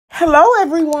Hello,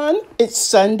 everyone. It's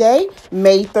Sunday,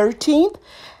 May 13th,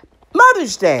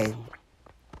 Mother's Day.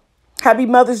 Happy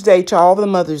Mother's Day to all the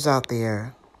mothers out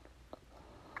there.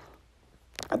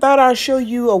 I thought I'd show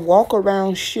you a walk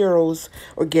around Cheryl's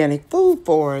organic food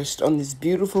forest on this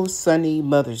beautiful sunny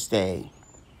Mother's Day.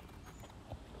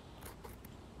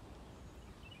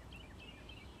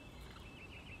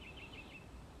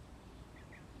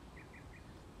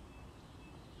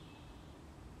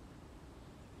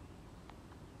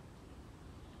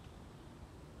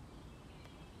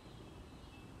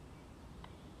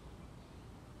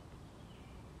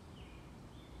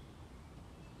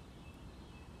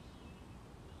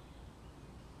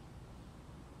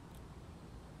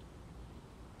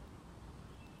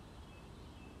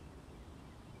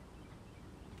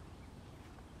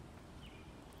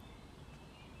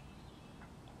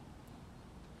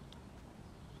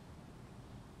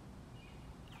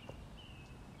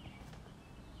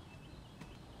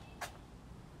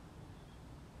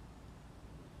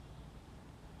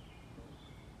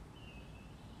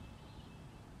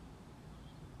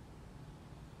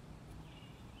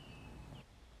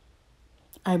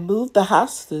 I moved the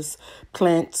hostas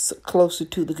plants closer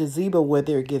to the gazebo where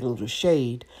they get a little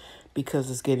shade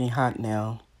because it's getting hot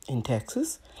now in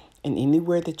Texas. And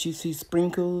anywhere that you see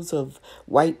sprinkles of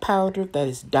white powder that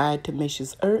is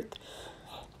diatomaceous earth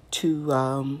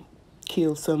to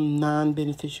kill some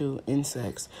non-beneficial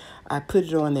insects. I put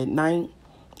it on at night,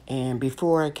 and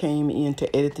before I came in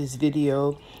to edit this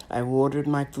video, I watered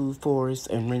my food forest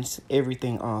and rinsed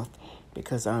everything off,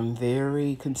 because I'm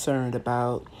very concerned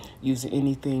about using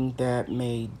anything that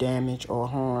may damage or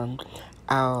harm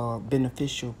our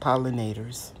beneficial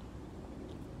pollinators.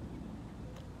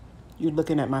 You're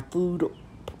looking at my food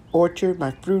orchard,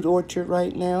 my fruit orchard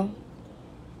right now.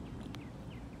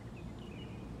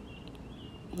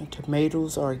 The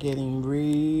tomatoes are getting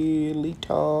really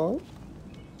tall.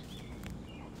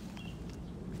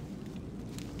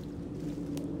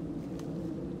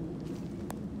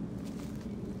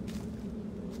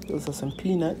 Those are some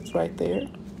peanuts right there.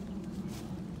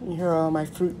 And here are all my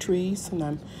fruit trees, and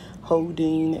I'm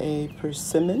holding a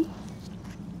persimmon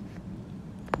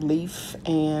leaf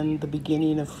and the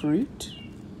beginning of fruit.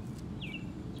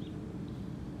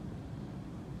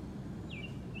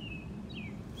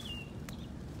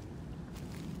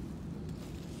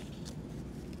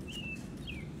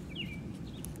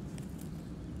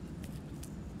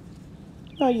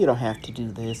 No, you don't have to do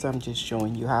this. I'm just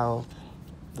showing you how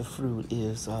the fruit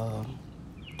is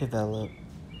developed,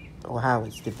 or how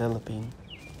it's developing.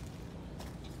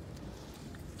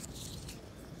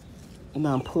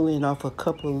 Now I'm pulling off a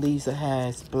couple of leaves that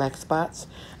has black spots.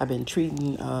 I've been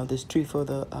treating this tree for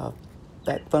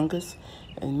that fungus.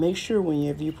 And make sure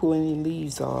whenever you pull any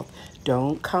leaves off,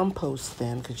 don't compost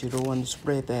them, because you don't want to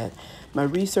spread that. My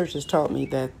research has taught me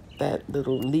that that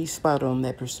little leaf spot on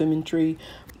that persimmon tree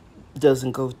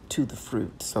doesn't go to the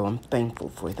fruit, so I'm thankful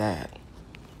for that.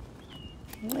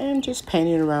 And just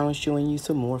painting around, showing you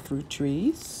some more fruit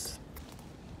trees.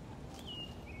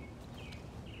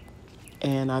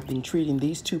 And I've been treating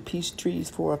these two peach trees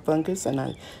for a fungus, and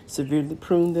I severely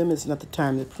pruned them. It's not the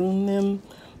time to prune them,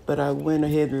 but I went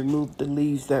ahead and removed the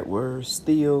leaves that were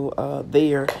still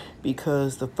there,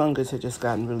 because the fungus had just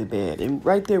gotten really bad. And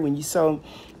right there, when you saw,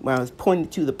 when I was pointing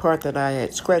to the part that I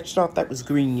had scratched off, that was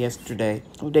green yesterday,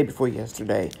 or the day before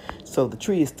yesterday. So the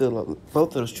tree is still, both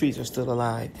of those trees are still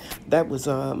alive. That was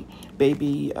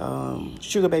baby,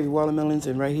 sugar baby watermelons,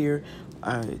 and right here,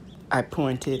 I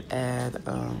pointed at,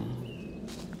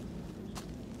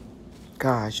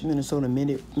 Minnesota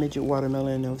midget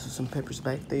watermelon. Those are some peppers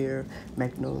back there,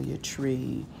 magnolia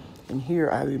tree. And here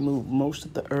I removed most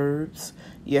of the herbs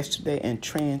yesterday and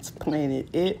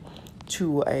transplanted it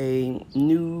to a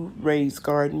new raised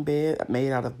garden bed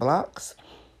made out of blocks.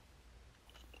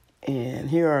 And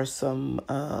here are some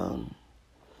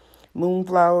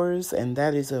moonflowers, and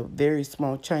that is a very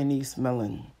small Chinese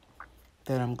melon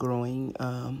that I'm growing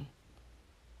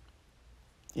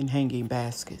in hanging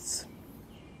baskets.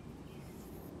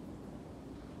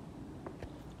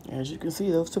 As you can see,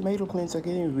 those tomato plants are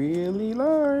getting really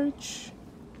large,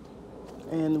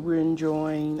 and we're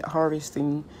enjoying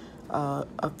harvesting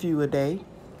a few a day.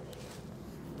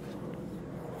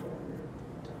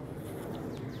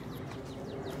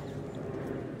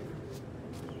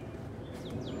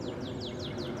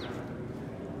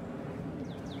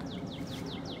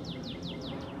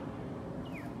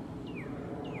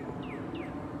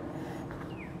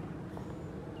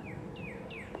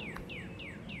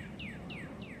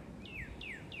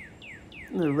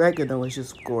 The oregano is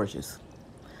just gorgeous.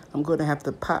 I'm going to have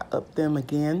to pot up them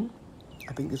again.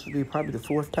 I think this will be probably the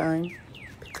 4th time.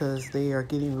 because they are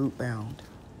getting root bound.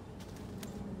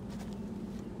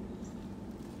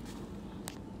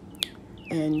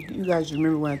 And you guys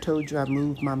remember when I told you I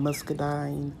moved my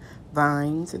Muscadine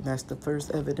vines, and that's the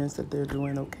first evidence that they're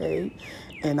doing okay.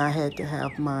 And I had to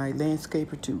have my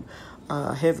landscaper to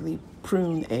heavily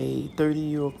prune a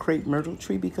 30-year-old crepe myrtle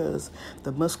tree because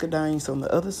the muscadines on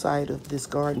the other side of this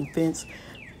garden fence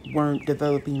weren't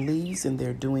developing leaves, and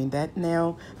they're doing that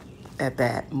now. At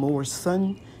that, more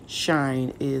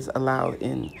sunshine is allowed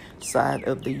inside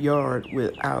of the yard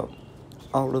without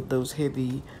all of those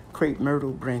heavy crepe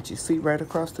myrtle branches. See right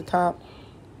across the top?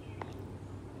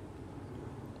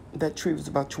 That tree was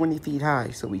about 20 feet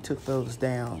high, so we took those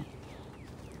down.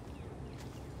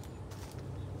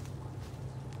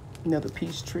 Another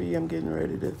peach tree. I'm getting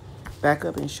ready to back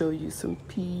up and show you some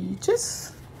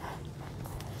peaches.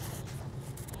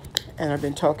 And I've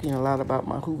been talking a lot about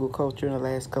my hugelkultur in the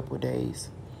last couple of days.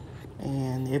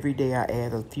 And every day I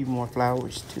add a few more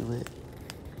flowers to it.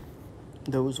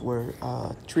 Those were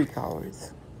tree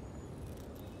collards.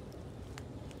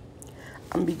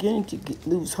 I'm beginning to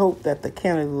lose hope that the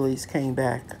cantaloupes came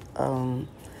back.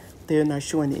 They're not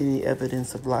showing any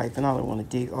evidence of life, and I don't want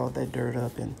to dig all that dirt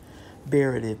up and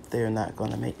bury it if they're not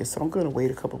going to make it. So I'm going to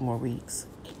wait a couple more weeks.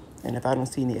 And if I don't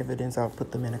see any evidence, I'll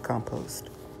put them in a compost.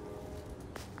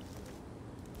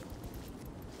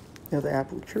 Another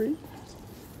apple tree.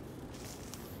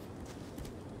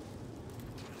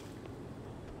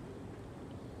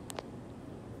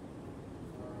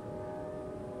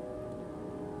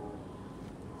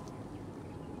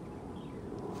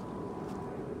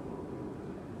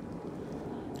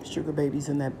 Sugar babies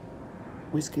in that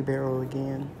whiskey barrel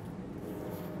again.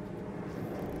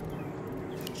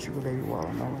 Sugar baby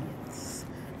watermelons.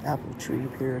 Apple tree,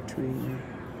 pear tree,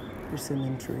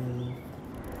 persimmon tree.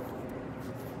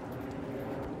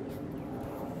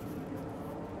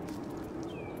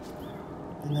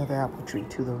 Another apple tree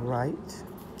to the right.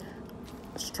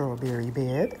 A strawberry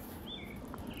bed.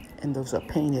 And those are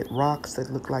painted rocks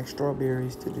that look like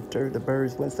strawberries to deter the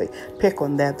birds. Once they pick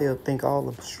on that, they'll think all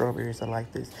the strawberries are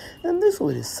like this. And this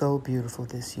wood is so beautiful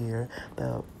this year.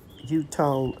 The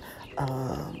Utah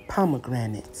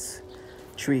pomegranates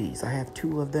trees. I have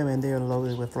 2 of them, and they're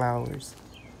loaded with flowers.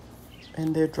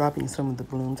 And they're dropping some of the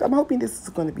blooms. I'm hoping this is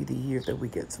going to be the year that we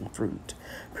get some fruit.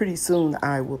 Pretty soon,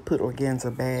 I will put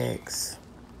organza bags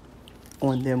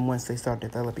on them once they start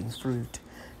developing fruit.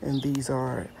 And these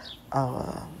are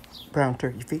brown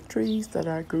turkey fig trees that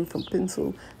I grew from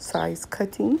pencil-sized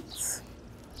cuttings.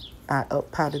 I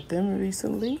up-potted them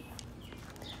recently.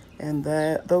 And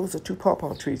those are 2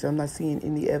 pawpaw trees. I'm not seeing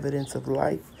any evidence of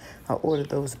life. I ordered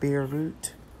those bare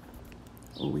root.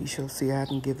 We shall see. I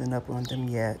haven't given up on them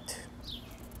yet.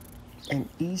 And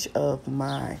each of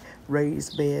my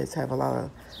raised beds have a lot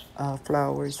of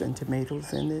flowers and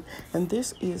tomatoes in it. And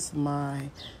this is my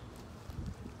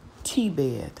tea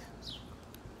bed.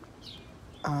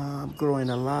 I'm growing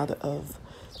a lot of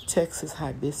Texas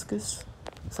hibiscus.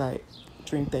 So I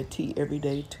drink that tea every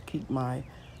day to keep my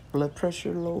blood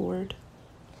pressure lowered.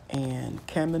 And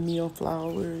chamomile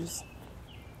flowers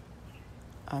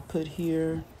I put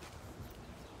here.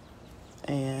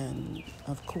 And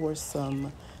of course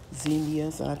some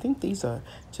zinnias. And I think these are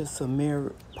just some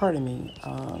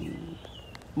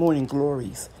morning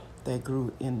glories that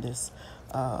grew in this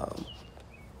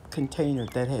container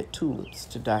that had tulips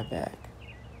to dye back.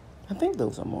 I think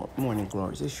those are morning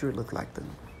glories. They sure look like them.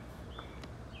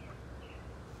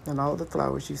 And all the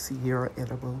flowers you see here are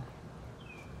edible.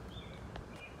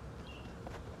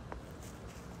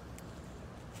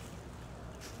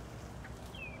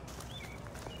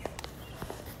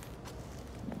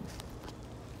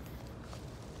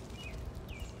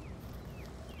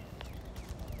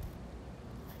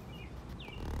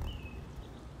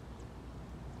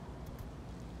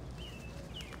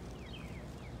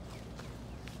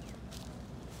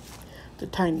 The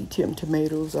tiny Tim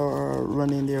tomatoes are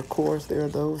running their course there.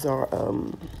 Those are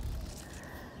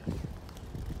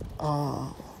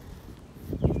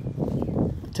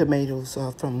tomatoes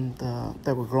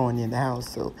that were growing in the house,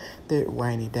 so they're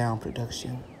winding down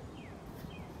production.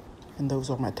 And those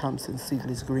are my Thompson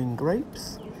seedless green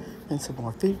grapes, and some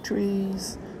more fig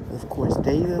trees, of course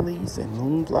daylilies and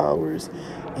moonflowers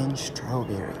and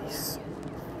strawberries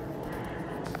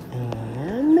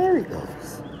and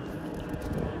marigolds.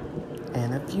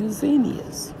 And a few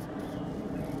zinnias.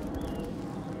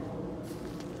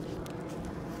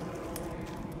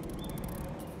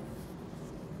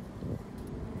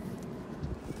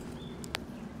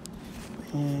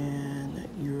 And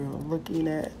you're looking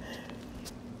at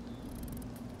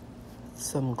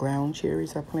some ground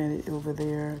cherries I planted over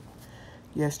there.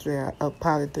 Yesterday I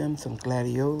uppotted them, some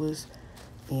gladiolas,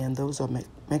 and those are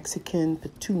Mexican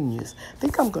petunias. I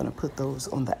think I'm going to put those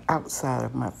on the outside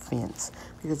of my fence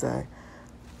because I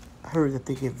heard that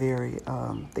they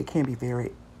can be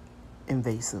very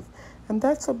invasive. And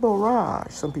that's a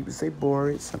borage. Some people say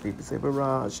borage, some people say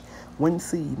borage. One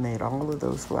seed made all of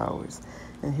those flowers.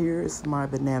 And here's my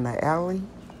banana alley.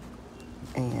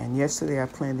 And yesterday I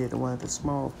planted one of the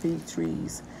small fig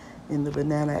trees in the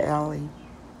banana alley.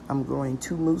 I'm growing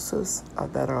 2 musas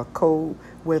that are cold,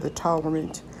 weather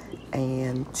tolerant,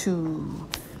 and 2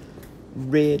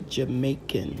 red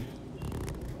Jamaican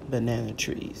banana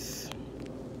trees.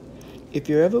 If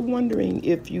you're ever wondering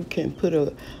if you can put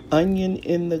an onion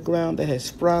in the ground that has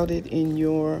sprouted in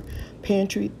your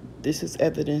pantry, this is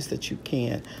evidence that you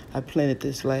can. I planted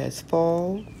this last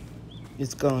fall.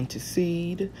 It's gone to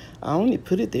seed. I only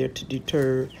put it there to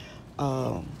deter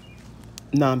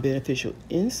non-beneficial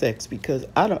insects because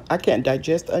I can't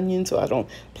digest onions, so I don't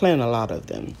plant a lot of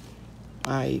them.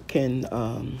 I can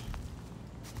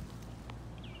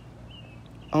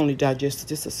only digest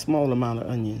just a small amount of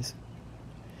onions.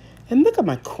 And look at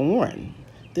my corn.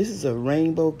 This is a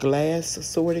rainbow glass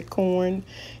assorted corn,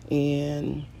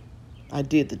 and I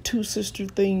did the 2-sister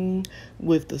thing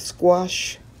with the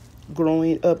squash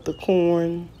growing up the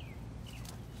corn.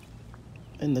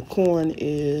 And the corn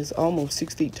is almost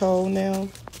 6 feet tall now.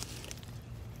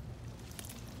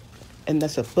 And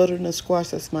that's a butternut squash.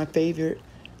 That's my favorite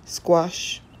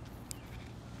squash.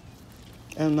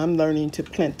 And I'm learning to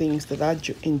plant things that I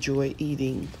enjoy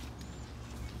eating.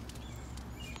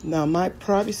 Now my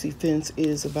privacy fence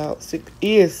is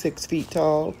 6 feet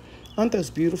tall. Aren't those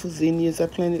beautiful zinnias I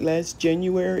planted last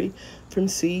January from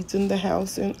seeds in the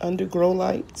house and under grow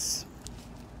lights?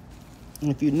 And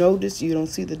if you notice, you don't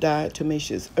see the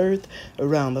diatomaceous earth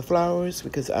around the flowers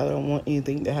because I don't want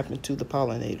anything to happen to the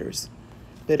pollinators.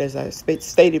 But as I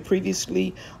stated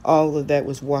previously, all of that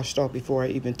was washed off before I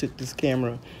even took this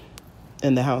camera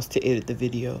in the house to edit the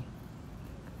video.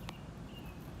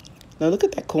 Now look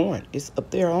at that corn. It's up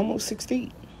there almost 6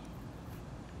 feet.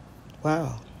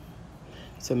 Wow.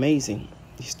 It's amazing.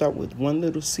 You start with one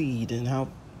little seed and how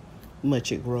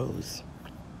much it grows.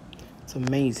 It's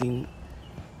amazing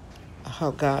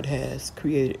how God has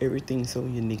created everything so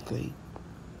uniquely.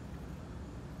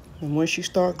 And once you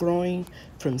start growing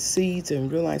from seeds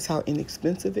and realize how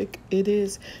inexpensive it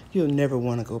is, you'll never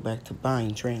want to go back to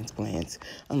buying transplants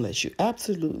unless you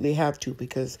absolutely have to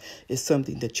because it's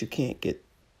something that you can't get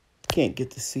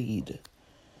the seed.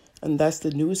 And that's the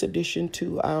newest addition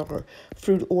to our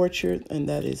fruit orchard, and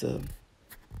that is a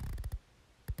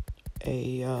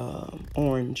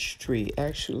orange tree.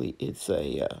 Actually, it's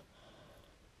a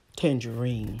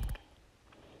tangerine.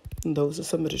 And those are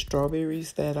some of the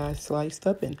strawberries that I sliced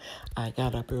up, and I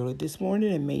got up early this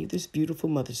morning and made this beautiful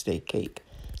Mother's Day cake,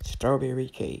 strawberry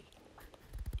cake.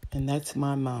 And that's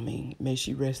my mommy. May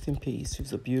she rest in peace.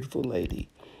 She's a beautiful lady.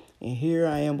 And here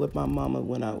I am with my mama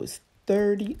when I was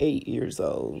 38 years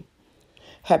old.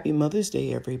 Happy Mother's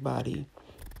Day, everybody.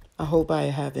 I hope I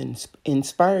have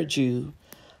inspired you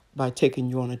by taking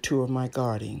you on a tour of my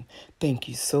garden. Thank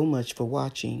you so much for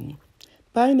watching.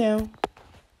 Bye now.